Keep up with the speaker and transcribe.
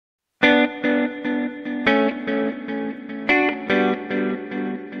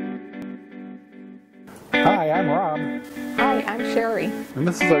Hi, I'm Rob. Hi, I'm Sherry. And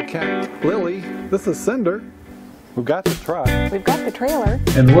this is our cat, Lily. This is Cinder. We've got the truck. We've got the trailer.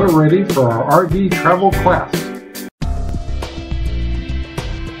 And we're ready for our RV travel quest.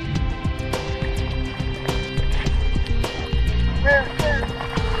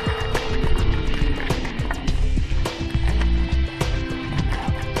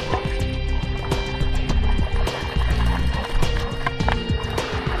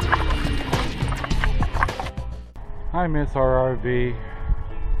 I miss our RV.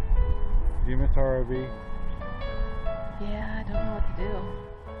 Do you miss our RV? Yeah, I don't know what to do.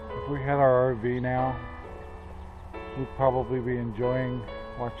 If we had our RV now, we'd probably be enjoying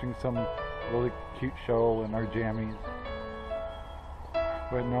watching some really cute show in our jammies.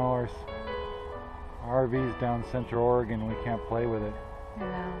 But no, our RV's down Central Oregon. We can't play with it.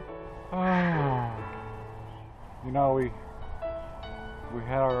 Yeah. You know, we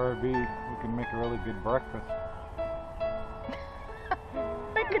had our RV. We can make a really good breakfast.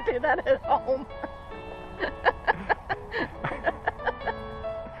 I could do that at home.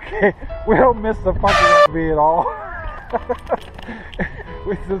 Okay, we don't miss the fucking RV at all.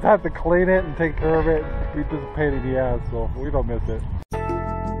 We just have to clean it and take care of it. We just pain in the ass, so we don't miss it.